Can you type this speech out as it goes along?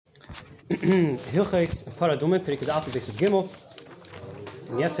Hilchos Paradume, Perikad Alpha Base of Gimel.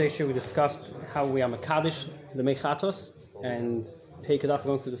 In yesterday's show we discussed how we are Makadish, the Mechatos, and Perikad Alpha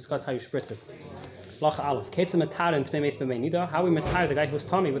going to discuss how you spritz it. Lach Aleph. Ketza Matar and Tmemes B'Meinida. How we Matar the guy who was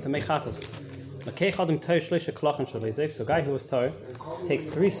Tommy with the Mechatos. Makei Chadim Toy Shlisha Klochen Shalezev. So guy who was Toy takes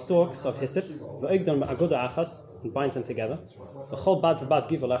 3 stalks of hyssop, V'Oigdon Aguda Achas, and binds them together. The whole bad v'bad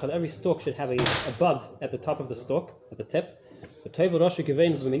givalach. Every stalk should have a bud at the top of the stalk, at the tip. He then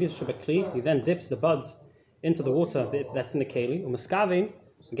dips the buds into the water that's in the keli.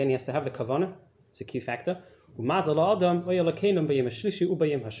 Again, he has to have the kavanah. It's a key factor. Then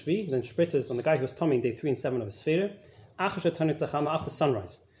spritzes on the guy who's tummy in day 3 and 7 of his sphere. After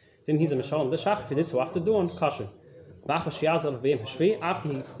sunrise. Then he's a mishal. If he did so after dawn, kasher. After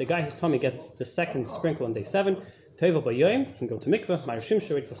the guy whose tummy gets the second sprinkle on day 7, Tevel Bayoim can go to mikveh, Marashim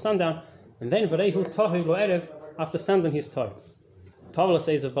wait for sundown, and then Varehu Tahu Lo Erev, after sundown he's Toy. Tavla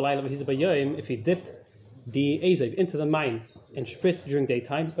says of Balayla he's a Bayoim if he dipped the Azav into the mine and spritzed during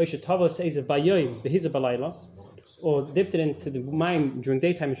daytime. Oisha Tavla says of Bayoim he's a Balayla, or dipped it into the mine during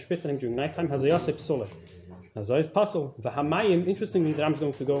daytime and spritzed it during nighttime. Hazayasep Solet. Hazay is puzzle. Vahamayim. Interestingly, the Ram's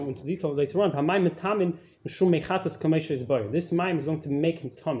going to go into detail later on. Vahamayim Metamin Mishum Mechatas Kamesha is Boy. This mine is going to make him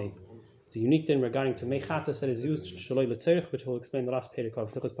tummy. It's a unique thing regarding to mechatas that is used shaloi letzerich, which we'll explain the last period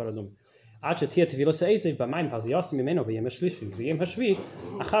of Hilchos Paradum.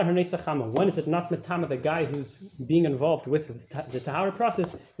 When is it not metama the guy who's being involved with the tahara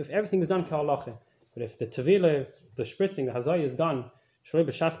process? If everything is done ka'alacha, but if the tevila, the spritzing, the hazaya is done shaloi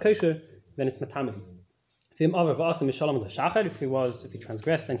b'shas kosher, then it's metama. If he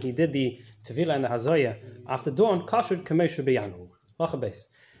transgressed and he did the tevila and the hazaya after dawn, kasher kameshu b'yanu. Lacha beis.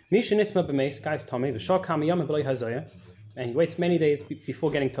 Guy's tummy, and he waits many days before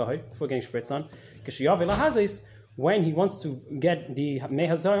getting tahor, before getting spritz on. When he wants to get the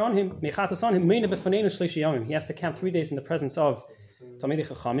mehazai on him, mechatas on him, he has to count 3 days in the presence of Talmidei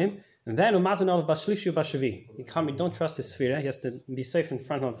Chachamim, and then you don't trust his sphere. He has to be safe in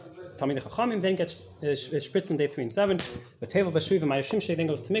front of Talmidei Chachamim, then gets spritz on day 3 and 7. Then goes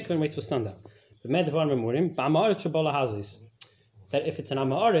to mikveh and waits for sundown. That if it's an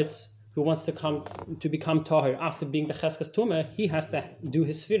Amaretz who wants to come to become Tahir after being the Cheskes Tumah, he has to do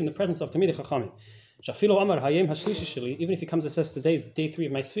his sphere in the presence of Talmidei Chachamim. Even if he comes and says today's day 3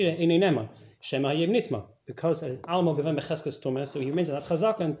 of my sphere, because it is Almo Gevem Becheskes Tumah, so he remains at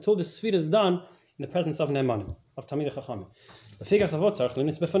Chazaka until the sphere is done in the presence of Ne'emanim, of Talmidei Chachamim. The figure of Avotzarch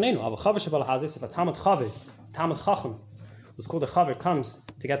Linis Befanenu. If a Talmud Chacham, who's called a Chaver, comes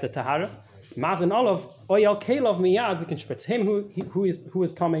to get the Tahara, Mazan Olav, Oyal Kalov Miyad, we can spritz him who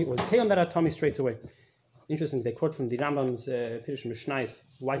is Tommy, or is Kalam that are Tommy straight away. Interesting, they quote from the Rambam's Pirush Mishnais.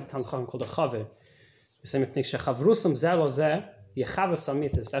 Why is the Talmud Chacham called a Chaver? They say, That's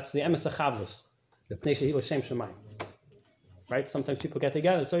the Emes HaChavrus. Right? Sometimes people get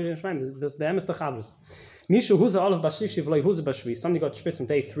together, so there's the Emes HaChavrus. Somebody got spritz on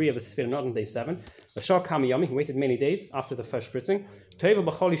day 3 of his sphere, not on day 7. He waited many days after the first spritzing. He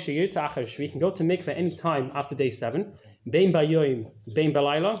can go to mikveh any time after day 7.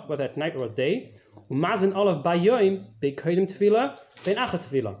 Whether at night or at day.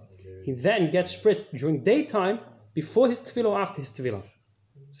 He then gets spritzed during daytime before his tefillah or after his tefillah.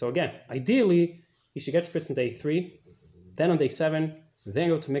 So again, ideally, he should get spritzed on day 3, then on day 7, then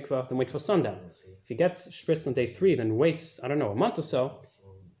go to mikveh, then wait for sundown. If he gets spritzed on day 3, then waits, a month or so,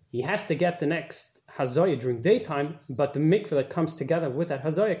 he has to get the next hazaya during daytime, but the mikveh that comes together with that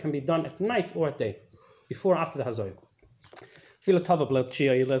hazaya can be done at night or at day, before or after the hazaya. Even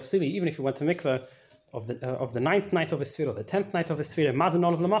if he went to mikveh of the 9th night of his sphere, or the 10th night of his sphere,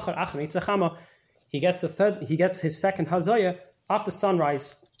 he gets his second hazaya after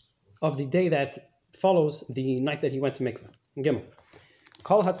sunrise of the day that follows the night that he went to mikveh. Gimel.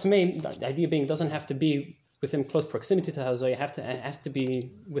 Kol hatmeim, the idea being doesn't have to be within close proximity to hazaya, it has to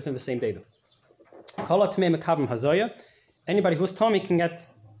be within the same day though. Kol hatmeim mekabim hazaya. Anybody who's Tommy can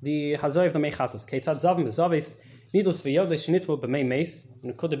get the hazaya of the mechatos. Keitzad zavim bezavis nidus v'yodesh nitvu b'mei meis.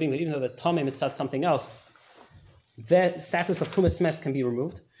 And it could have been that even though the Tommy mitzad something else, the status of tumas mes can be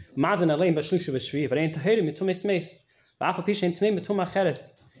removed. Mazen alein b'shlishu v'shvi v'rein tahirim mitumas meis. V'afal pishem tmeim b'tum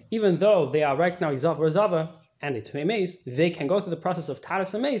acheres. Even though they are right now izav or zava, and the Tumei Meis, they can go through the process of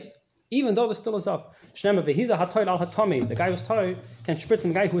Taras and Meis, even though they're still a Zav. Shnema vehiza hatoil al hatomi. The guy who's toy can spritz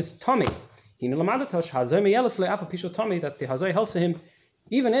on the guy who is Tommy. He nulamadatosh hazay meyelis le'afa pishu Tommy, that the hazay helps for him,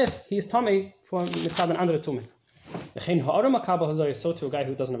 even if he is Tommy for mitzad and under the Tumei. V'chein ha'ara makabel hazay, so to a guy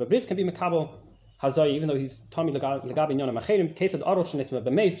who doesn't have a bris can be makabel hazay, even though he's Tommy legabi nyona macherim. Kesad aro shnitma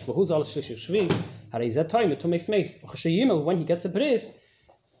b'meis v'huzal shlishu shvi harei zeh toy mitumei meis. When he gets a bris,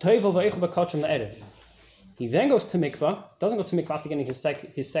 Toivel v'eichel b'kachim le'erev. He then goes to mikvah, doesn't go to mikvah after getting his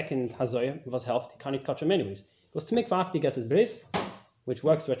second hazoya, was helped, he can't eat kachim anyways. He goes to mikvah after he gets his bris, which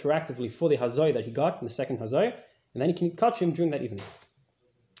works retroactively for the hazoya that he got in the second hazoya, and then he can eat kachim during that evening.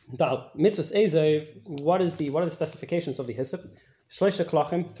 Dal, mitzvahs ezev, what are the specifications of the hyssop? Shleisha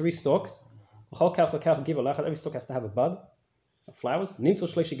klachim, 3 stalks. Every stalk has to have a bud of flowers. Nimtzul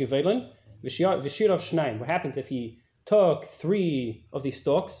shleisha gevelin, v'shirav shnaim. What happens if he took 3 of these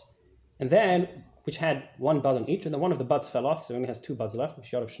stalks, and then which had 1 bud on each, and then one of the buds fell off, so he only has 2 buds left. That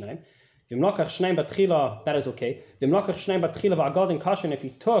is okay. If he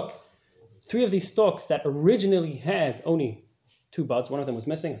took 3 of these stalks that originally had only 2 buds, one of them was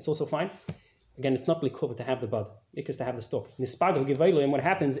missing, it's also fine. Again, it's not likuvah to have the bud, because to have the stalk. And what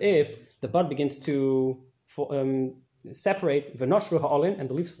happens if the bud begins to separate and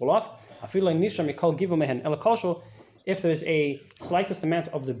the leaves fall off? If there's a slightest amount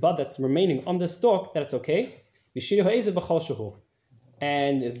of the bud that's remaining on the stalk, that it's okay.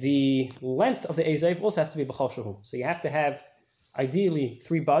 And the length of the ezev also has to be b'chol shehu. So you have to have ideally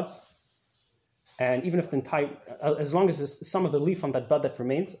 3 buds, and even if the entire, as long as there's some of the leaf on that bud that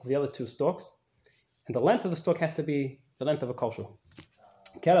remains of the other 2 stalks, and the length of the stalk has to be the length of a kol shehu.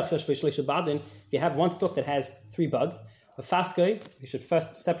 If you have 1 stalk that has 3 buds, you should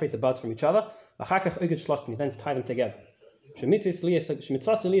first separate the buds from each other, then tie them together. The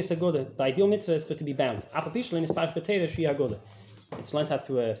ideal mitzvah is for it to be bound. It's learned how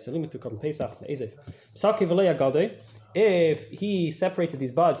to Selim to come Pesach. If he separated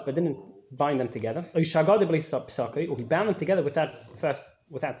these buds but didn't bind them together, or he bound them together without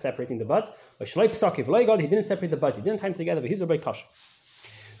separating the buds, he didn't separate the buds, he didn't tie them together. What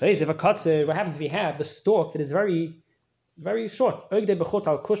happens if you have the stalk that is very, very short? So you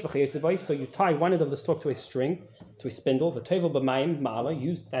tie one end of the stalk to a string, to a spindle.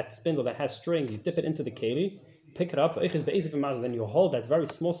 Use that spindle that has string, you dip it into the keli, pick it up, then you hold that very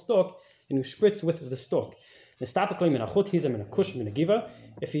small stalk and you spritz with the stalk. If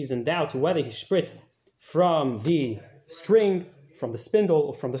he's in doubt whether he spritzed from the string, from the spindle,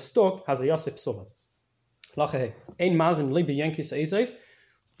 or from the stalk,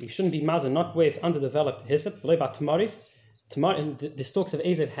 you shouldn't be mazen not with underdeveloped hyssop. The stalks of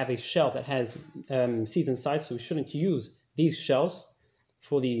ezev have a shell that has seeds inside, so we shouldn't use these shells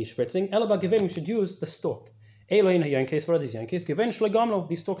for the spritzing. We should use the stalk. What are these yankees?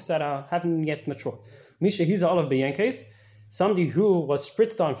 These stalks that haven't yet matured. Somebody who was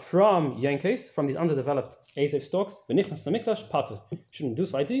spritzed on from yankees, from these underdeveloped ezev stalks, shouldn't do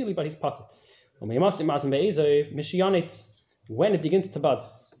so ideally, but he's pater. When it begins to bud,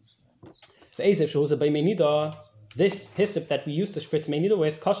 this hyssop that we used to spritz meinida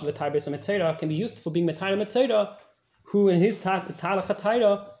with, can be used for being metayra metzera, who in his talach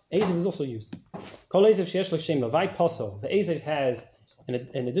hatayra, ezev is also used. The ezev has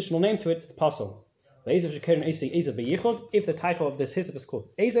an additional name to it, it's pasol. If the title of this hyssop is called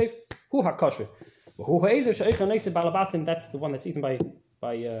ezev, hu hakasher. That's the one that's eaten by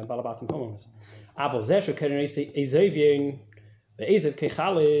balabatim homeowners. Ezev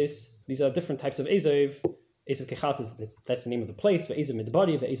kechalis, these are different types of ezev. Ezev kechalis, that's the name of the place. Ezev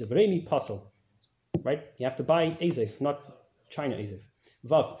midbari, ezev remi, pasol. Right? You have to buy ezev, not China ezev.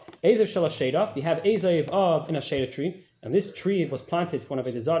 Vav, ezev shel asheda. You have ezev of in a sheda tree, and this tree was planted for an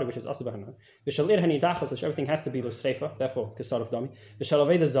avodah zarah, which is aser b'hanan. V'shel ir hanidachos, which everything has to be l'sreifa, therefore kesar of dami. V'shel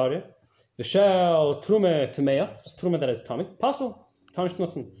avodah zarah, v'shel trume tameya, trume that is tummy, pasol, tarnished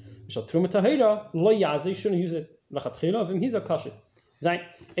nothing. V'shel trume tahira, lo yazi, you shouldn't use it. If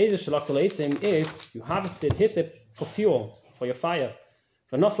you harvested hyssop for fuel, for your fire,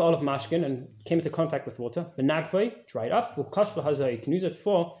 for nafla olive mashkin and came into contact with water, dried up, you can use it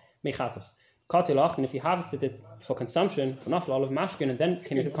for mechatas. And if you harvested it for consumption, for nafla olive mashkin and then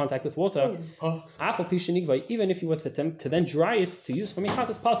came into contact with water, even if you were to then dry it to use for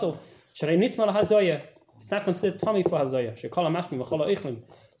mechatas pasol, it's not considered tummy for hazaya.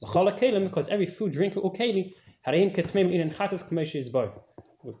 Because every food, drink, or keli, we've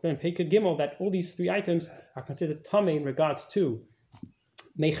been Pekid Gimel that all these 3 items are considered tummy in regards to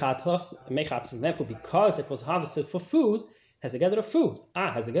mechatos, and therefore because it was harvested for food, has a gather of food.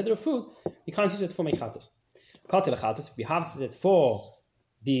 You can't use it for mechatos. If you harvested it with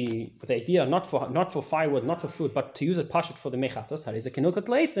the idea not for firewood, not for food, but to use it pashut for the mechatos, has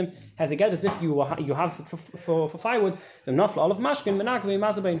a gather as if you harvest it for firewood.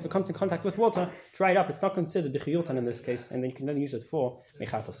 If it comes in contact with water, dry it up. It's not considered b'chiyutan in this case, and then you can use it for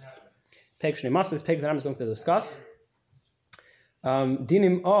mechatos. Peg shnei masas. This peg that I'm going to discuss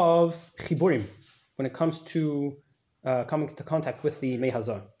dinim of chiburim when it comes to coming into contact with the Mei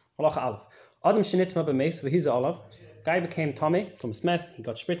Hazar. Halacha Aleph. Adam shenitma b'meis v'hiza olav. Guy became tummy from his mess. He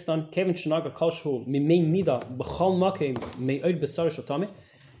got spritzed on. Kevin shenaga kolshu mimei nida b'chol makim me'od b'sar shel tummy.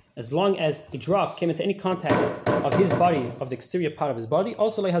 As long as a drop came into any contact of his body, of the exterior part of his body,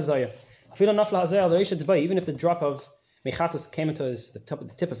 also le hazaya. Even if the drop of mechatus came into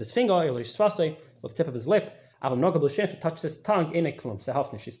the tip of his finger, or the tip of his lip, if it touched his tongue,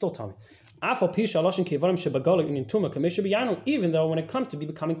 she's still tummy. Even though when it comes to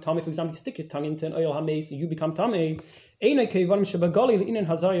becoming tummy, for example, you stick your tongue into an oil hameis, you become tummy.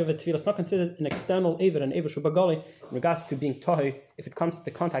 It's not considered an external aver, an aver shabagali, in regards to being tahi if it comes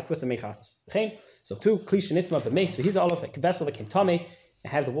into contact with the mechatus. So two klish nitma b'meis v'hiza olav, a vessel that came tummy. It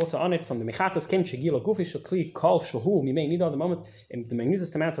had the water on it from the mechatas came shegila gufi shakli kol shahu mimei nida. The moment the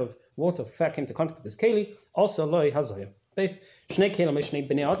minutest amount of water fat came to contact with this keli, also loy hazaya. Base shnei kelim shnei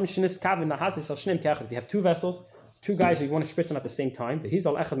bnei adam shnis kavin nahasis al shneim keachad. If you have two vessels, two guys who you want to spritz on at the same time, v'hiz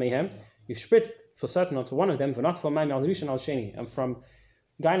al echad mehem, you spritzed for certain onto one of them, but not for maim al rishon al sheni. And from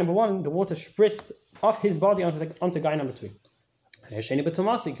guy number one, the water spritzed off his body onto guy number two. Sheni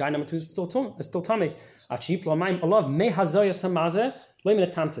b'tomasi, guy number two is still tummy. Achip lo maim alav me hazaya samazeh.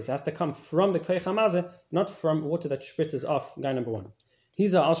 It has to come from the koich hamazeh, not from water that spritzes off guy number one.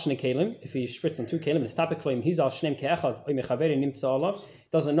 He's al shnei kelim. If he spritz on two kelim, nestapik loim. He's al shneim keechad. Oy mechaveri nimtza alav.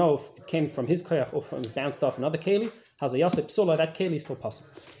 Doesn't know if it came from his koich or from bounced off another keli. Has a yasip psula. That keli is still possible.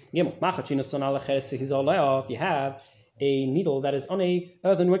 Gimel machachina son al lecheres. He's al le'of. You have a needle that is on a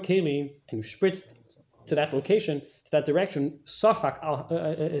earthenware keli and you spritzed to that location, to that direction. Safak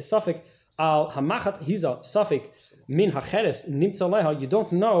al hamachat hiza safik min hacheres nimtza leha. You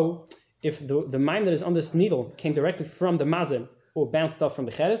don't know if the mime that is on this needle came directly from the mazim or bounced off from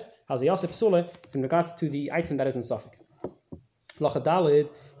the cheres. Has a yasip psula in regards to the item that is in safik.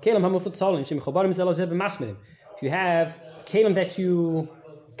 Lachadalid kelim hamufutzalin shemichobarim zelazeh b'masmirim. If you have kelim that you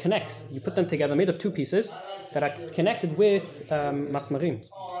connects, you put them together, made of two pieces that are connected with masmarim,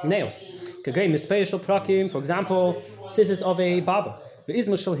 nails. For example, scissors of a barber,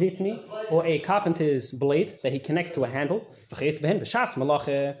 or a carpenter's blade that he connects to a handle.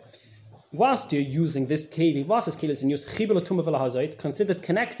 Whilst you're using this keli, whilst this keli is in use, it's considered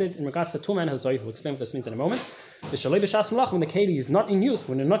connected in regards to tumah and hazoi. We'll explain what this means in a moment. When the keli is not in use,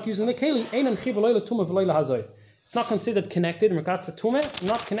 when you're not using the keli, it's not considered connected in regards to tumah,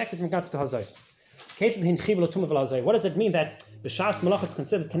 not connected in regards to hazoi. What does it mean that b'shas malach is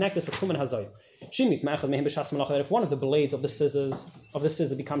considered connected for tumah and hazoi? If one of the blades of the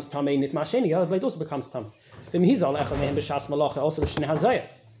scissor becomes tamei nitma sheni, the other blade also becomes tam. Also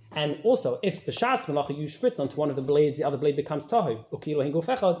and also, if b'shas malacha you spritz onto one of the blades, the other blade becomes tahu.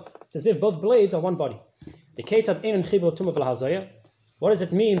 It's as if both blades are one body. What does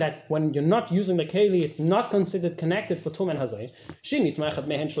it mean that when you're not using the keli, it's not considered connected for tumah and hazai?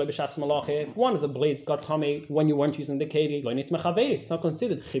 If one of the blades got tummy when you weren't using the keli, it's not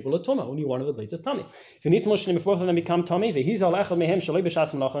considered chibul tumah. Only one of the blades is tummy. If both of them become tummy, and you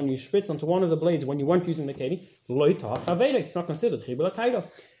spritz onto one of the blades when you weren't using the keli, it's not considered chibul taira.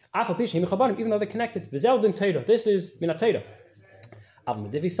 Even though they're connected. This is minatayra. They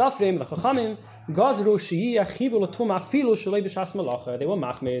were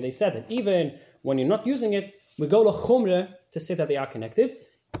machmir. They said that even when you're not using it, we go to chumre to say that they are connected.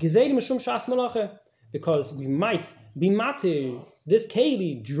 Because we might be matir this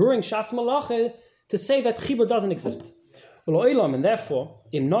keli during shas malacha to say that chibur doesn't exist. And therefore,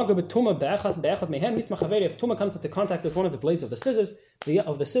 if tumah comes into contact with one of the blades of the scissors, the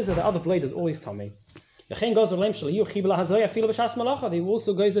other blade is always tamei. They also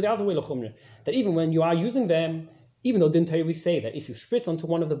goes the other way, that even when you are using them, even though didn't tell you we say that if you spritz onto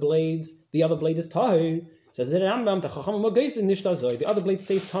one of the blades, the other blade is tahu. Says the Rambam, the other blade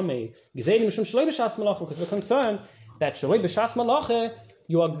stays tamei. Because we're concerned that shaloi b'shas malacha,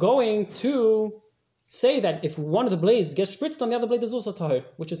 you are going to say that if one of the blades gets spritzed on, the other blade is also tahu,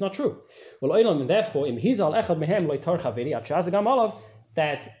 which is not true. And therefore,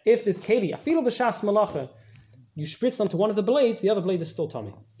 that if this keli, afilu b'shas malacha, you spritz onto one of the blades, the other blade is still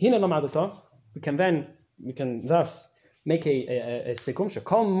tummy. Hina lamadata, we can thus make a sekum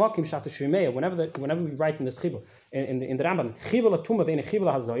shekol makim shata shumeya. Whenever we write in this chibur in the Rambam, chibur tumah ve'ene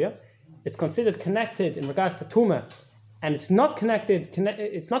chibur hazoya, it's considered connected in regards to tumah, and it's not connected.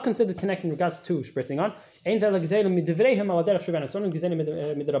 It's not considered connected in regards to spritzing on. It's only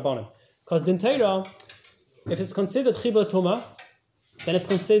because in Torah, if it's considered chibur tumah, then it's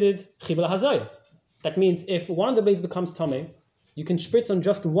considered chibur hazaya. That means if one of the blades becomes tamei, you can spritz on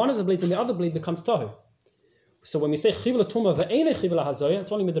just one of the blades and the other blade becomes tahu. So when we say chibur tumah ve'ene chibur hazaya,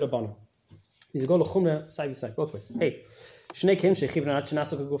 it's only midrabanan. These go l'chumra side by side, both ways. Hey, shnei kelim shechibran ad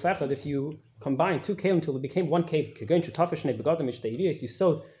shenasok guf echad. If you combine two kelim until it became one kelim, kegoin shutafa shnei begadim mishteiriyos, you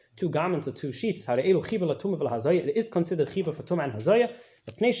sewed two garments or two sheets. Harei elu chibur latuma v'lahazaya. It is considered chibur for tuma and hazaya.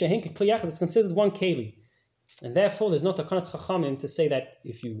 But pnei shehenke kli yachad is considered one keli. And therefore, there's no takanas chachamim to say that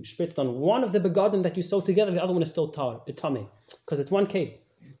if you spritzed on one of the begadim that you sewed together, the other one is still tamei, because it's one keli.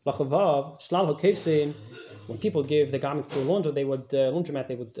 Lachavav shlal hakevsin. When people give the garments to a laundry, they would laundromat,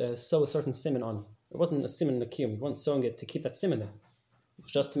 they would sew a certain siman on. It wasn't a siman in the kiyum. You weren't sewing it to keep that siman there. It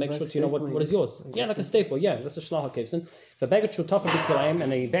was just to make sure you know what is yours. Yeah, like a staple. Yeah, that's a shlal hakevsin. If a beggar shutafa b'kilayim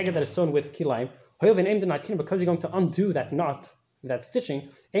and a beggar that is sewn with kilayim, because you're going to undo that knot, that stitching,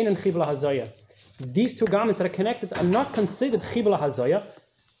 einan chibla hazaya. These two garments that are connected are not considered chibla hazaya.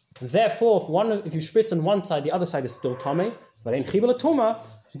 Therefore, if you spritz on one side, the other side is still tamei, but in chibla tuma.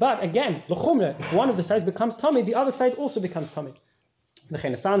 But again, l'chumra, if one of the sides becomes tummy, the other side also becomes tummy. If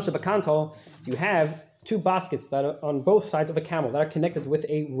you have two baskets that are on both sides of a camel that are connected with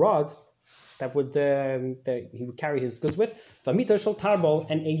a rod that would that he would carry his goods with, and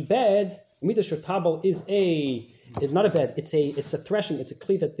a bed. Mita shel tarbal is not a bed. It's a threshing. It's a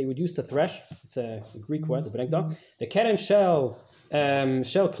kli that they would use to thresh. It's a Greek word, the bregda. The keren shel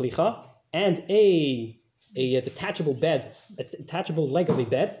klicha and a detachable bed, a detachable leg of a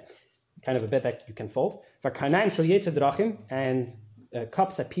bed, kind of a bed that you can fold. And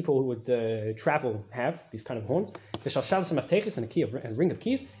cups that people who would travel have, these kind of horns. And a key and ring of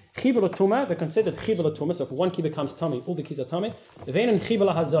keys. They're considered chibur l'tumah. So if one key becomes tummy, all the keys are tummy.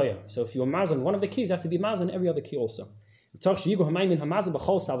 So if you mazan one of the keys, you have to be mazan every other key also. The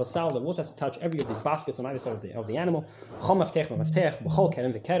water has to touch every of these baskets on either side of the animal. And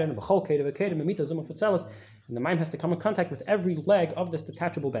the mime has to come in contact with every leg of this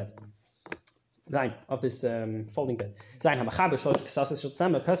detachable bed. Of this folding bed.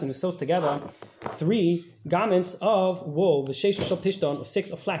 A person who sews together 3 garments of wool, the pishton, or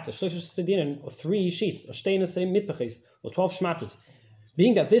 6 of flax, or 3 sheets, or 12 shmatas.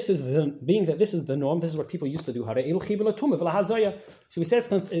 Being that this is the norm, this is what people used to do. So he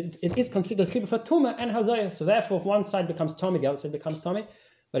says it is considered chibur for tuma and hazaya. So therefore, if one side becomes tummy, the other side becomes tummy.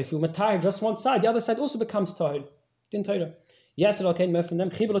 But if you matar just one side, the other side also becomes tahir. Din tahir. Yes, it okay. From them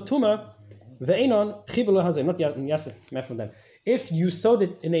chibur tuma, ve'enon chibur hazaya. Not yes, from them. If you sewed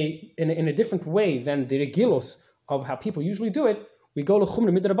it in a different way than the regulos of how people usually do it, we go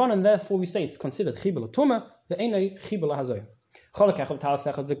l'chumra midraban, and therefore we say it's considered chibur tuma, ve'enon chibur hazaya.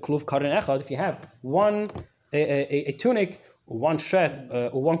 If you have one a tunic, or one shirt,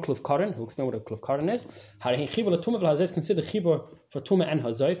 or one kluf karan, we'll explain what a kluf karan is. Is considered chibur for tuma and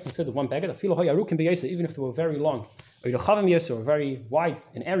hazay. It's considered one beggar. Even if they were very long, or very wide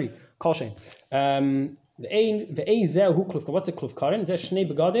and airy. What's a kluf karan? It's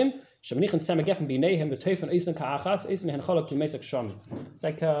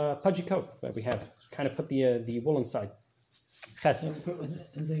like a pudgy coat where we have kind of put the wool inside. Yes,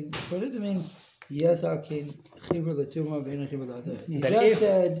 okay.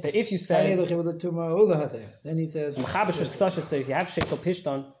 That if you say, then he says, if you have sheshel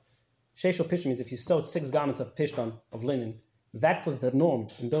pishton means if you sewed 6 garments of pishton, of linen, that was the norm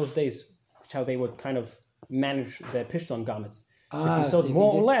in those days, how they would kind of manage their pishton garments. So if you sewed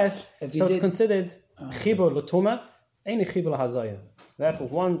more or less, so it's considered chibur l'tuma, ain't chibur l'hazaya. Therefore,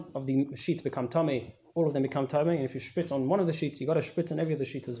 one of the sheets become tummy, all of them become tummy, and if you spritz on one of the sheets, you got to spritz on every other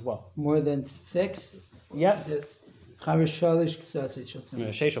sheet as well. More than 6? Yeah. Sheish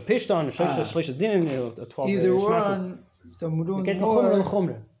pishton, sheish dinin, 12. Either one. So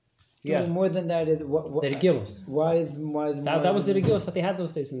yeah. More than that is what the regilos. Why is that was the regilos that they had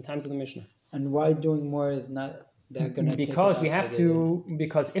those days in the times of the Mishnah. And why doing more is not that going to? Because we have to.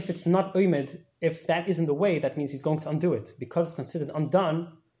 Because if it's not umed, if that isn't the way, that means he's going to undo it. Because it's considered undone,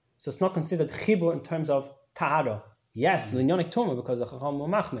 so it's not considered chibur in terms of tahara. Yes, linyonik tuma because of chacham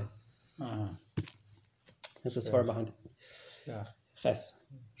machmeh. This is far behind. Ches.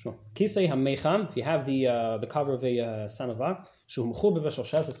 Sure. Kisei hameicham. If you have the cover of a samovar, shu mechubah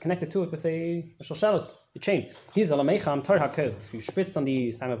b'shoshelos, it's connected to it with a shoshelos, a chain. He's ala meicham tar hakel. If you spritz on the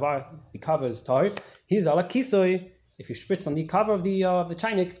samovar, the cover is tar. He's ala kisoi. If you spritz on the cover of the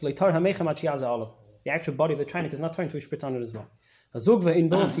chainik, leitar hameicham achiyaza olav. The actual body of the chainik is not turned to spritz on it as well. Azugva in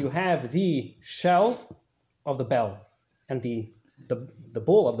both, you have the shell of the bell and the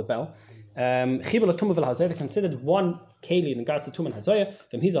ball of the bell. Chibur l'tumah v'l'hazayah, they're considered one keli in regards to tumah and hazayah.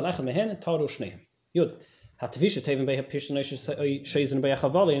 From his alechel mehen taru shneim. Yud. Hatvisha tevim be'ha pishton sheizin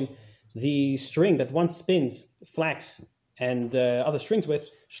be'ha the string that one spins flax and other strings with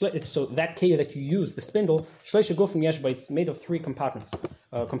So that keli that you use, the spindle, it's made of 3 components.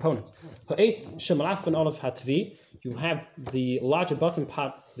 You have the larger bottom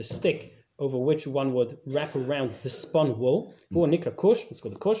part, the stick, over which one would wrap around the spun wool. It's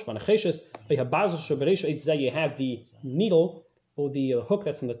called the kush. You have the needle or the hook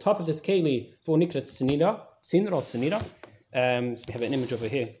that's on the top of this keli. We have an image over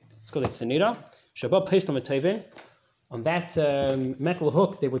here. It's called a tzinira. On that metal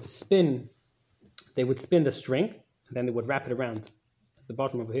hook, they would spin the string, and then they would wrap it around the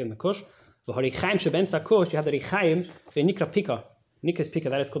bottom over here in the kush. You have the richaim, nikra pika. Nikra is pika.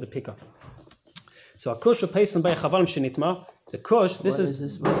 That is called the pika. So a kush peisim by chavalim shenitma. The kush. This is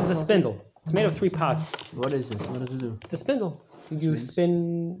a spindle. It's made of 3 parts. What is this? What does it do? It's a spindle. You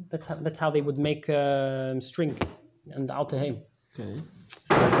spin. That's how they would make string and the altaheim. Okay.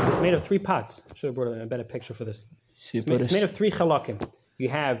 It's made of 3 parts. Should have brought a better picture for this. It's made of 3 chalakim. You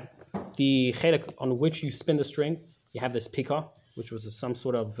have the chelak on which you spin the string. You have this pika, which was some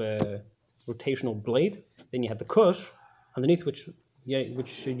sort of rotational blade. Then you have the kush, underneath which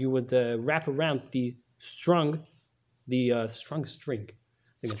you would wrap around the strung string. I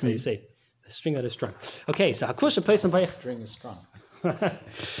think that's how you say it. The string that is strung. Okay, so hakusha peisim bayach. String is strong.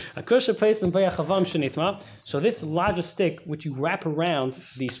 So this larger stick, which you wrap around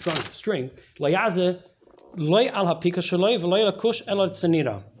the strung string,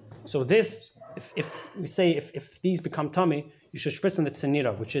 so this, if these become tummy, you should spritz on the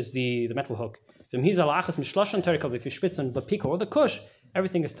tzinira, which is the metal hook. If you spritz on the pika or the kush,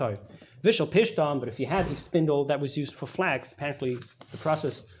 everything is tied. But if you had a spindle that was used for flax, apparently the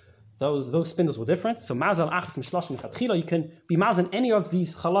process, those spindles were different. So mazal achas mishlashim lechatchila, you can be mazal any of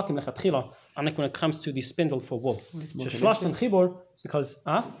these chalakim lechatchila, unlike when it comes to the spindle for wool. Sheshlashton chibur, because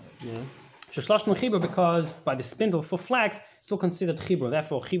because by the spindle for flax, it's all considered chibur.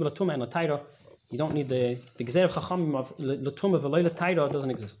 Therefore, chibur latuma and latayra, you don't need the gezer of chachamim of latuma v'loy latayra doesn't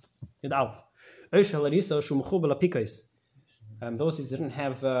exist. Yud alf. Oisha larisa shu mechuba lapikais. Those didn't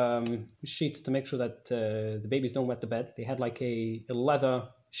have sheets to make sure that the babies don't wet the bed. They had like a leather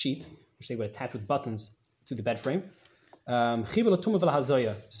sheet, which they would attach with buttons to the bed frame. So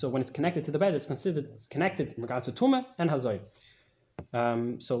when it's connected to the bed, it's considered connected in regards to tumah and hazoya.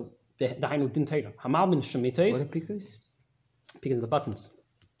 So the hainu didn't take it. Hamal bin shemites. What are pikas? Pikas are the buttons.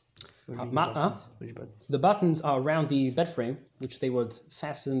 Which buttons? The buttons are around the bed frame, which they would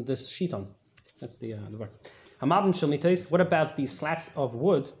fasten this sheet on. That's the word. Hamal bin shemites. What about the slats of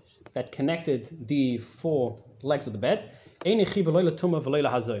wood that connected the 4 legs of the bed? It's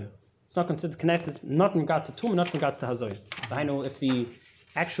not considered connected, not in regards to tumah, not in regards to hazoy. I know if the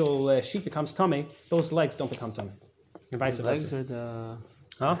actual sheet becomes tummy, those legs don't become tummy, and vice versa. The legs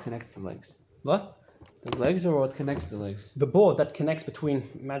are connect the legs. What? The legs are what connects the legs. The board that connects between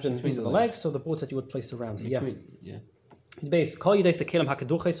the legs, so the boards that you would place around. Yeah. The base, call you this a kelim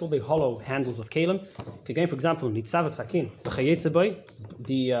hakaduches, all the hollow handles of kelim. Again, for example, nitzav sakin,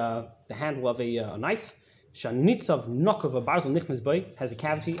 the handle of a knife. Shanitzav nokov a barzel nichnes bay has a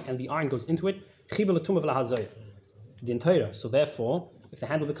cavity and the iron goes into it. Chibel tumah v'lahazoy. The entire. So therefore, if the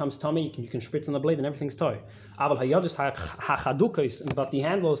handle becomes tummy, you can spritz on the blade and everything's toy. Aval hayadus hachadukos, but the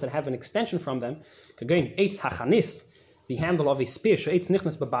handles that have an extension from them, again, eitz hachanis, the handle of a spear, eitz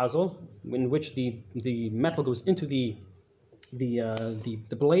nichnes babarzel, in which the metal goes into the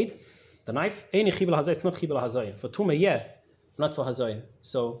blade, the knife. Ein chibel hazoy, it's not chibel hazoy. For tumah, not for hazoy.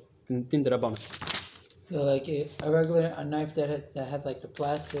 So din derabban. So like a knife that has like the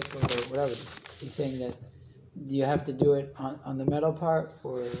plastic or whatever, you're saying that you have to do it on the metal part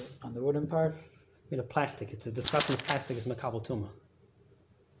or on the wooden part? Made of plastic. It's a discussion of plastic is makabel tumah.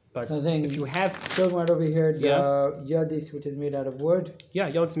 But so if you have talking about over here the yodis, which is made out of wood. Yeah,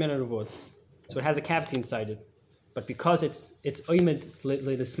 yodis made out of wood. So it has a cavity inside it. But because it's oimed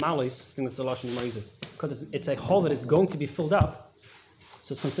the smalis, I think that's the lashon Gemara uses, because it's a hole that is going to be filled up,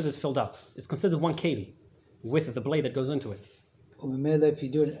 so it's considered filled up. It's considered 1 keli with the blade that goes into it. If you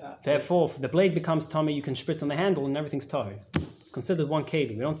do it, therefore, if the blade becomes tummy, you can spritz on the handle and everything's tahor. It's considered 1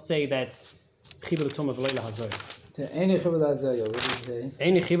 keli. We don't say that chibel tumah v'leila hazoy. Any chibel hazoy, what do you say?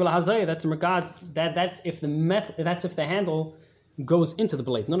 Any chibel hazoy. That's in regards that's if the metal. That's if the handle goes into the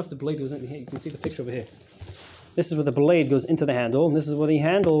blade. None of the blade goes in here. You can see the picture over here. This is where the blade goes into the handle, and this is where the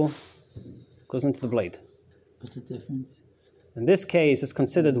handle goes into the blade. What's the difference? In this case, it's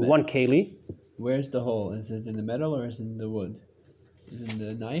considered 1 keli. Where's the hole? Is it in the metal or is it in the wood? Is it in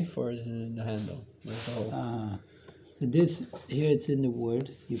the knife or is it in the handle? Where's the hole? So this here, it's in the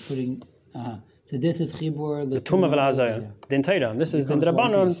wood. So you're putting. So this is chibur the tumah v'lahazaya. The entire. This is the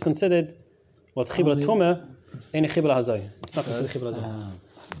drabanon. It's considered what's chibur tumah, ain't chibur hazaya. It's not considered chibur hazaya.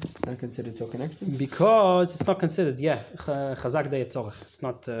 It's not considered so connected? Because it's not considered, chazak de yitzorach. It's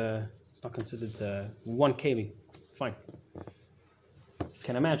not considered one keli. Fine.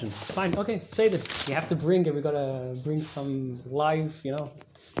 Can imagine. Fine, okay, say that. You have to bring it, we gotta bring some live,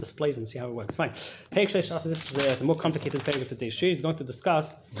 displays and see how it works. Fine. Perik Sheish Asa, this is the more complicated Perik of today. She is going to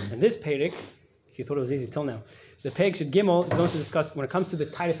discuss, and this Perik, if you thought it was easy till now, the Perik Shid Gimel is going to discuss when it comes to the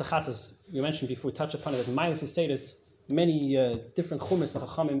Tairis Achatos. We mentioned before, we touched upon it, that Miles Yiseiris, many different chumis of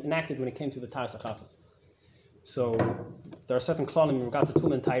Chachamim enacted when it came to the Tairis Achatos. So there are certain klalim in regards to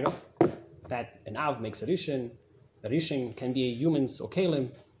Tum and Taira, that an Av makes a Rishon can be humans or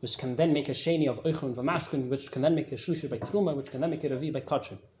Kalim, which can then make a Sheni of Eichlin V'mashkin, which can then make a Shlishi by Truma, which can then make a Revi by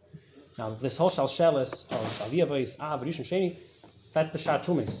Kachim. Now, this whole Shalshelis of Aviyavais, Av, Rishon, Sheni, that B'shar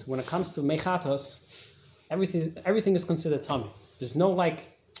Tumis. When it comes to Mechatos, everything is considered Tummy. There's no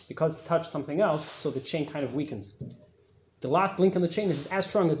because it touched something else, so the chain kind of weakens. The last link in the chain is as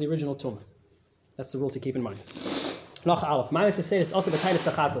strong as the original Tumah. That's the rule to keep in mind. Loch Aleph. Minus to say this also the Tairis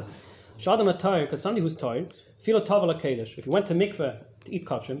Achatos. Shadam Atayr, because somebody who's tired, feel a Tavala Kedesh. If you went to mikveh to eat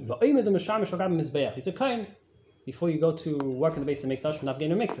kachim, he's a kain before you go to work in the base of mikdash, not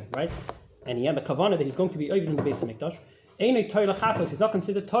getting a mikveh, right? And he had the kavanah that he's going to be over in the base of mikdash. He's not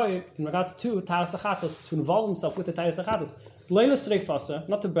considered toy in regards to Tairis Achatos, to involve himself with the Tairis Achatos.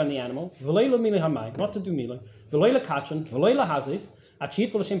 Not to burn the animal, not to do mila, chatas.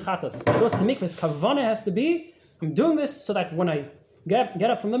 When it goes to mikveh, his kavanah has to be, I'm doing this so that when I get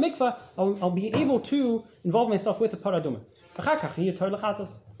up from the mikveh, I'll be able to involve myself with the paraduma. The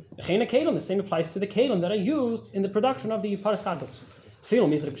same applies to the kelim that are used in the production of the paras chatas.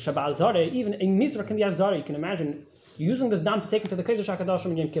 Even a mizrach in the azari, you can imagine using this dam to take it to the kodesh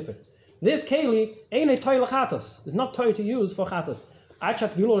hakadoshim in Yom Kippur. This keli is not toy to use for chatas.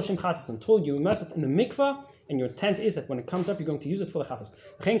 Until you immerse it in the mikveh, and your intent is that when it comes up, you're going to use it for the chatas.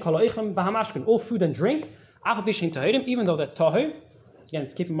 All food and drink, even though they're tahir. Again,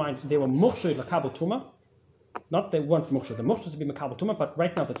 let's keep in mind they were mukhshud lakabel tuma, not they weren't mukhshud. The mukhshud to be makabel tuma, but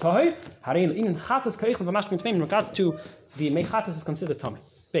right now the tahir harein in chatas keichel v'mashkin tmeim in regards to the mechatas is considered tummy.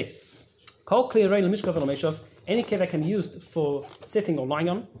 Base. Kol kli harein l'mishkav v'lameshav, any kli that can be used for sitting or lying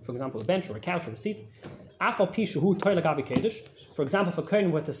on, for example, a bench or a couch or a seat. Afal pishu hu toy lagabi kedush. For example, if a kohen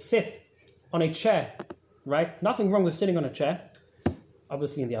were to sit on a chair, right? Nothing wrong with sitting on a chair.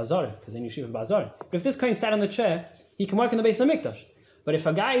 Obviously in the Azara, because in Yeshiva Bazar. But if this kohen sat on the chair, he can work in the base of Mikdash. But if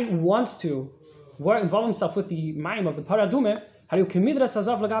a guy wants to involve himself with the Mayim of the Paradume,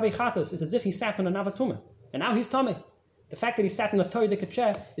 it's as if he sat on an Avatumah. And now he's Tomei. The fact that he sat in a Toydik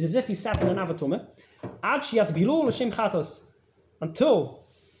chair is as if he sat in an Avatumah.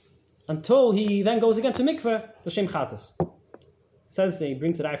 Until he then goes again to Mikveh, L'Shem Chatas. Says he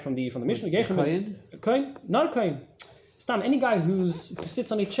brings it out from the Mishnah. A kohen? Not a kohen. Stam, any guy who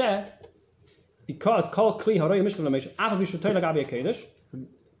sits on a chair, because kol kli haroy mishkav l'meishav, afav yishu toy lagabi kedush.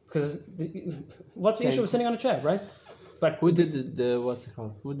 Because what's the issue of sitting on a chair, right? But who did the what's it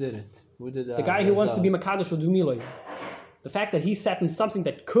called? Who did it? The guy who wants to be makadosh or do miloi. The fact that he sat in something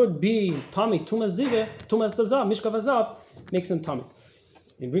that could be Tommy, Tumas Zive, Tumas Zazav, Mishkav Azav, makes him Tommy.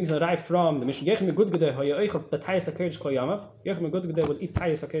 He brings a right from the Mishnah. Yechem Gud Gede Hoyeichel B'Tayis HaKedush Kol Yamav. Yechem Gud Gede would eat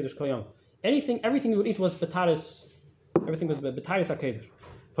Tayis HaKedush Kol Yamav. Everything he would eat was B'Taris. Everything was B'Tayis HaKedush.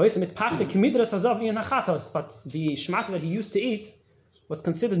 But the shmata that he used to eat was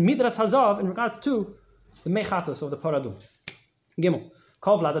considered midras hazav in regards to the mechatos of the paradum. Gimel.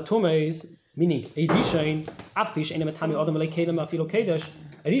 Kol vlada tumeis, meaning a rishain, aftish ene metame adam lekelim afilo kedesh.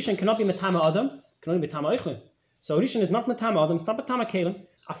 A rishain cannot be metame adam, can only be metame eichlin. So a rishain is not metame adam, it's not metame kelim.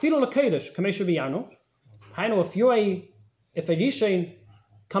 Afilo lekedesh, kameshu biyano. I know if a rishain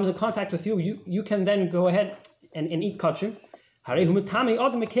comes in contact with you can then go ahead and eat kachim.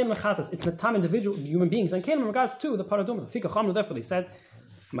 It's metame individual human beings and in regards to the paraduma. Therefore, they said,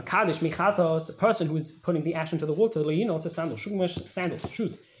 Makadish Michatos, a person who is putting the ash into the water, it's a sandal, sandals,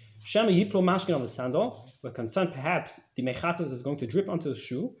 shoes. Shema Yiplo Mashkin on the sandal. We're concerned perhaps the Mechatos is going to drip onto the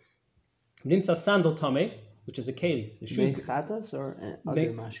shoe. Nimsa sandal tame, which is a keli. The shoes. Mechatos or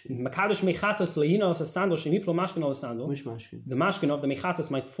other mashkin? Makadish Mechatos Leino is a sandal, Shemiplo Mashkin on the sandal. Which mashkin? The mashkin of the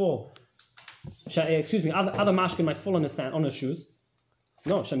Mechatos might fall. Excuse me, other mashkin might fall on his shoes.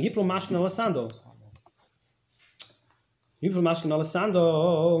 No, Shem Yipro mashkin al sandal. Yipro mashkin al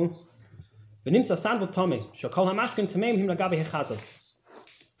sandal. V'nimsa sandal tomei. Shokol hamashkin tameim him lagabi hechatas.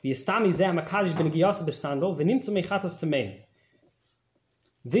 V'yistami zeh makadish ben giyasa besandal. V'nimsa mechatas tameim.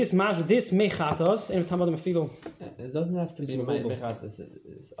 This mechatas in tamadim afigo. It doesn't have to be mechatas.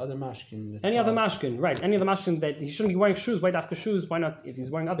 It's other mashkin. Any other mashkin, right? Any other mashkin that he shouldn't be wearing shoes. Why after shoes? Why not? If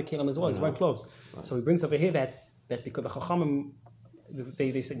he's wearing other kelim as well, he's wearing clothes. Right. So he brings over here that because the chachamim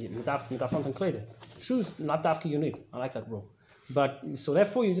they said medaf and kleder. Shoes, not dafka you need. I like that rule. But so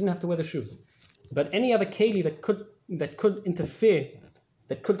therefore you didn't have to wear the shoes. But any other keli that could interfere,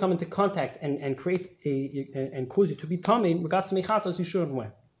 that could come into contact and create and cause you to be tummy, regards to mechatos, you shouldn't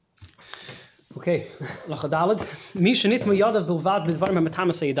wear. Okay, lachadalad. Mi shenit mo yadav bilvad b'dvarim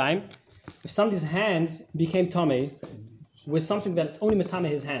ha'metame seyadayim. If somebody's hands became tummy with something that is only metame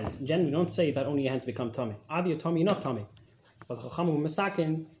his hands, generally we don't say that only your hands become tummy. Either you're tummy, you're not tummy. But the chacham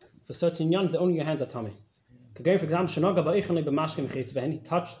masakin for certain yons that only your hands are tummy. For example, shenoga ba'ichanle b'mashkim chitz, he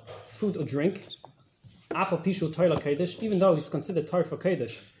touched food or drink. Afal pishu toila kodesh, even though he's considered tar for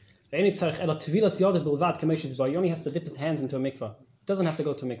kodesh. He only has to dip his hands into a mikvah. He doesn't have to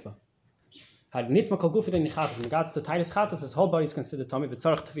go to a mikvah. In regards to Titus Chatas, his whole body is considered tummy.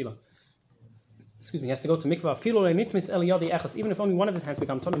 Excuse me, he has to go to mikvah. Even if only one of his hands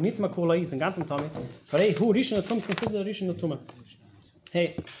becomes tummy, he's in ganzem tummy. Who rishon is considered rishon tumah.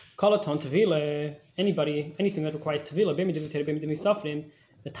 Hey, kolaton tevila. Anybody, anything that requires tevila,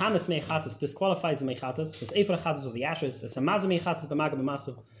 the tamas mechatas disqualifies the mechatas. The efer chatas of the ashes. The samaz mechatas b'maga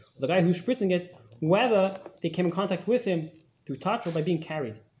b'masu. The guy who's spritzing it, whether they came in contact with him through touch or by being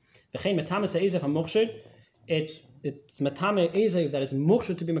carried. It's matame ezev that is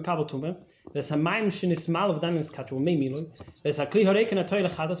mokshed to be makabel tumah. There's a maim shenismal of danis kachul meimilu. There's a kli hareken a toile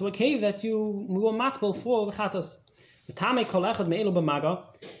chatas. What cave that you were matbel for the chatas. The tame kol echad me'elu b'maga.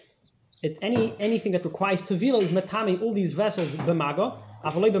 Anything that requires tevila is matame all these vessels b'maga.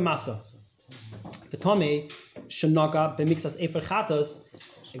 Avaloi b'masa. The tame shenaga b'mixas efer chatas.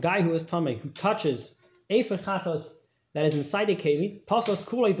 A guy who is tame who touches efer chatas that is inside the keli, pasas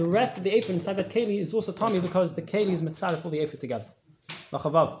kulei, the rest of the ephod inside that keli is also tummy because the keli is mitzvah for the ephod together.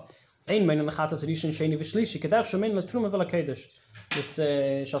 Lachavav. Ein mein lechatas rishon sheni v'shlishi kedar shomen letruma v'lakedesh. This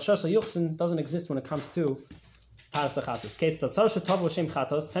shalshas yuchsin doesn't exist when it comes to taras chatas. Case that sar shetov l'shem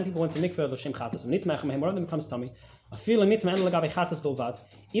chatas. 10 people went to mikveh l'shem chatas. Nit me'achem one of them becomes tummy. Afil nit me'en legabe chatas bilvad.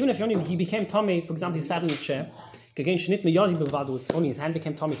 Even if he became tummy, for example, he sat in a chair. Each guy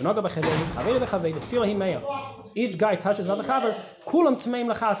touches other chaver. Kulam tmeim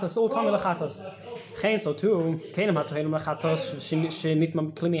lechatas, all tummy lechatas. Chain so too. Kainam hatohelim lechatas.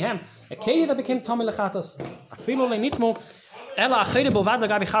 Shenitma klimihem. A keli that became tummy lechatas. Afilo lenitmo. Ela achayde bilvad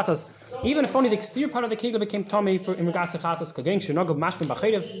legabi chatas. Even if only the exterior part of the keli became tummy for in regards to chatas. Kagain shenogab mashkim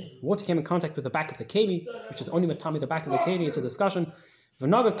b'chaydev. Water came in contact with the back of the keli, which is only with tummy the back of the keli. It's a discussion.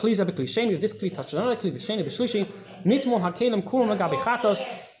 V'naga kliza b'klisheni, if this kli touched another kli, v'sheni b'shlishi, nitmo ha'kelim kulam legabi chatas,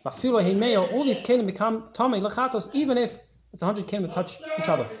 v'afilo heimeo, all these kelim become tamei lechatas, even if it's 100 kelim that touch each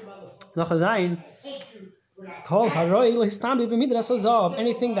other. Nachazayin, kol haroi lehistambi b'midras hazav,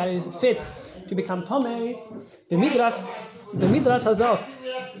 anything that is fit to become tamei, b'midras hazav.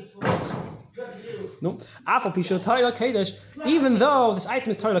 No, afal pishu toila kedesh. Even though this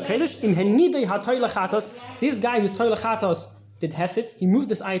item is toila kedesh, in henidei ha'toila chatas, this guy who's toila chatas did Hesed, he moved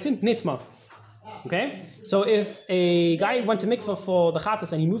this item, Nitma. Okay? So if a guy went to mikvah for the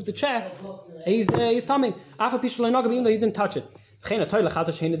chatas and he moved the chair, he's tummy. Afa pishul enogam, even though he didn't touch it. A guy who's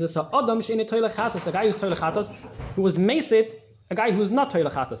toile chatas, who was mesit, a guy who's not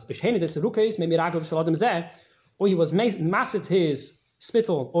toile chatas. Or he was masit his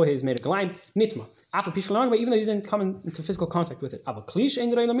spittle or his made a gleim, Nitma. Afa pishul enogam, even though he didn't come into physical contact with it. But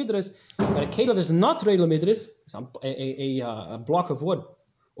a kela there's not reila midris, a block of wood,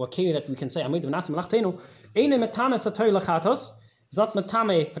 or a keli that we can say, Amid v'nasim lachtenu, eine metame sa toile chatas, zat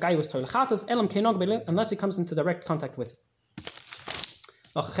metame, a guy who was toile chatas, elam kenog bele, unless he comes into direct contact with it.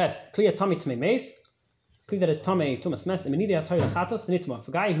 Ches, kli tami tme meis, kli that is tame tumas mes, imenidia toile chatas, nitma. If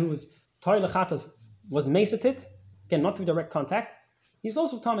a guy who was toile chatas was mesated, again, not through direct contact, he's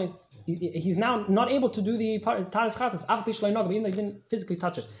also tame. He's now not able to do the taras chatas. Afal pish le'nog, even though he didn't physically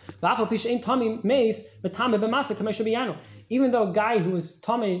touch it. But afal pish ain't tummy mace, but tame b'masa kamesha biyano. Even though a guy who is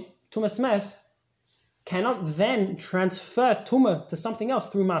tummy tumas mes cannot then transfer tumah to something else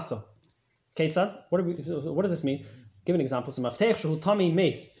through masa. Ketzad, what does this mean? Give an example. So maftech shehu tummy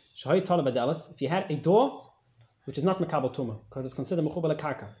mace shahay tala b'delas. If you had a door which is not makabel tumah because it's considered mechubal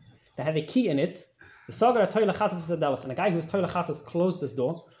karka that had a key in it, the sagar toile chatas is a delas, and a guy who is toile chatas closed this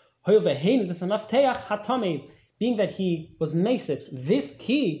door. Being that he was mesit, this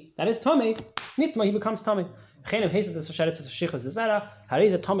key that is tummy, nitma, he becomes tummy. He's considered tummy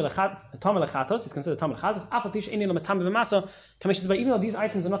lechatas. Even though these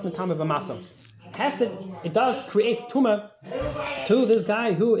items are not metame b'masa, Hesed, it does create tumah to this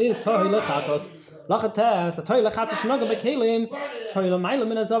guy who is tohi lechatos. Lachates, a tohi lechatos shnaga bekelim, tohi lemayla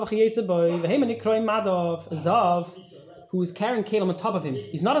min azav chiyetzaboy, v'hemeni kroim madov, azav, who is carrying kelim on top of him.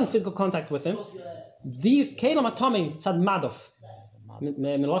 He's not in physical contact with him. These kelim are toming tzad madov. It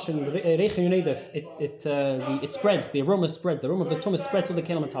spreads. The aroma spread. The aroma of the tumah spreads to the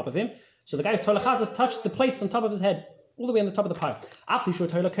kelim on top of him. So the guy's toilet chatas touched the plates on top of his head, all the way on the top of the pile.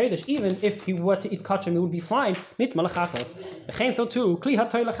 Even if he were to eat kachim, it would be fine. Nit malachatas. So too, kli ha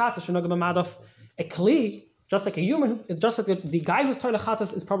toilet chatas shenogam madaf. A kli, just like a human, just like the guy who's toilet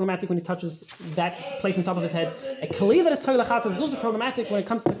chatas is problematic when he touches that plate on top of his head. A kli that is toilet chatas is also problematic when it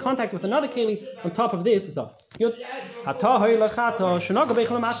comes to contact with another keli on top of this is off. The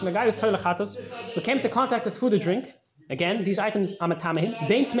guy who's toilet chatas came to contact with food or drink. Again, these items are matamehim.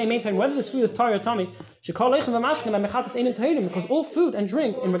 Maintain whether this food is tar or tummy. Because all food and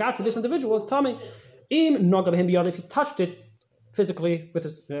drink in regards to this individual is tummy. If he touched it physically with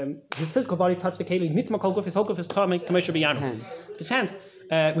his physical body, touched the keli, nitma kol guf, his whole guf is tummy. His hands.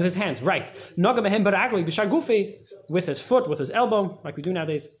 With his hands, right. Nogabehem baragli b'shagufi, with his foot, with his elbow, like we do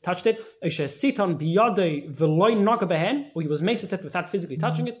nowadays, touched it. Siton biyadei v'loy nogabehen, or he was maceted without physically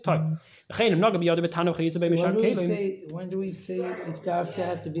touching it. When do we say it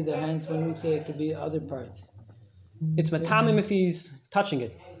has to be the hands? When we say it could be other parts? It's matamim if he's touching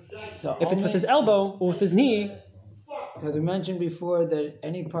it. So if it's with his elbow or with his knee. Because we mentioned before that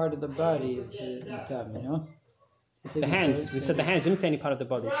any part of the body is matam, you know? The hands. We said the hands. Didn't say any part of the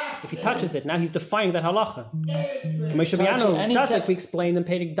body. If he touches it, now he's defying that halacha. Just like we explained in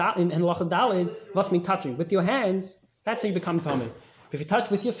halacha dalid, what's mean touching with your hands? That's how you become tummy. If you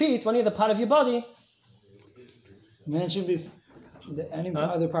touch with your feet, any other part of your body. Mentioned before, any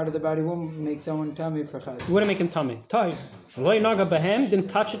other part of the body won't make someone tummy for chaz. Wouldn't make him tummy. Toy. Loy naga behem didn't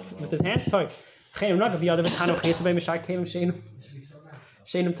touch it with his hands. Toy. So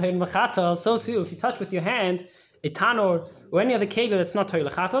too, if you touch with your hand. A tanor or any other keli that's not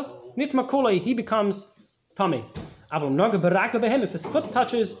toilet chatos, nitma kulei, he becomes tummy. If his foot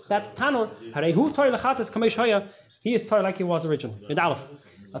touches that tanor, harehu toilet chatos kamesh hoya, he is toilet like he was original. With aleph,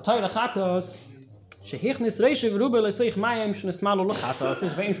 a toilet chatos shehichnis reishiv rubel leseich mayim shnesmalu lechatos. This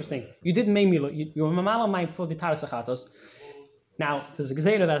is very interesting. You did maimilo, you were mamalo mayim for the taras chatos. Now there's a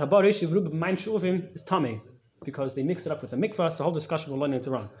gezerah that habar reishiv rubel mayim shuvim is tummy, because they mix it up with a mikvah. It's a whole discussion we'll learn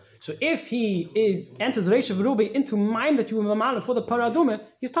later on. So if he enters Reishav Rubi into mime that you were mamala for the paradume,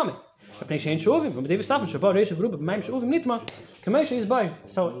 he's tummy. But they change shuvim. But David Safin Shabbat Reishav Rubi mime shuvim nitma kamesha is by.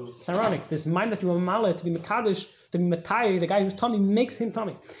 So it's ironic. This mime that you were mamala to be mekadosh, to be metai, the guy who's tummy makes him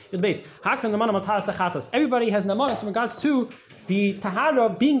tummy. The base. Everybody has namanas in regards to the tahara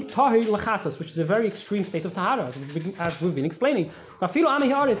being tahir lechatos, which is a very extreme state of tahara, as we've been explaining. Because of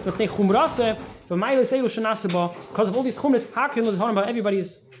all these chumras,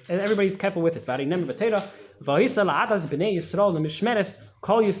 everybody's careful with it.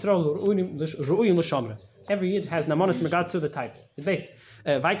 Every yid has namanas in regards to the type. The base.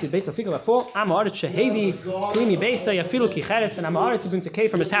 Base of Fikal 4. Amaret Shehevi, Klimi Besa, Yafilu Kicheres, and Amaret brings a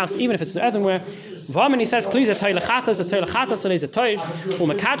cave from his house, even if it's earthenware. Vamini says, Kliza Toilechatas, a Toilechatas, a Toy,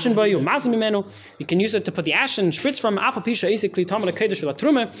 Umakachen Boy, Umazimimeno. You can use it to put the ash and spritz from Alpha Pisha, basically Tomala Kedesh or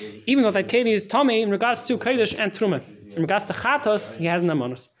Trume, even though that Kedi is Tommy in regards to Kedesh and Trume. In regards to Chatos, he has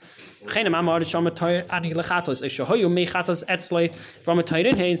namanas. And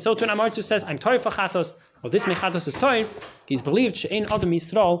so to an Amaret who says, I'm Toy for Chatos, or this mechatas is toy, he's believed she'ein adam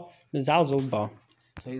Yisrael mezalzel ba.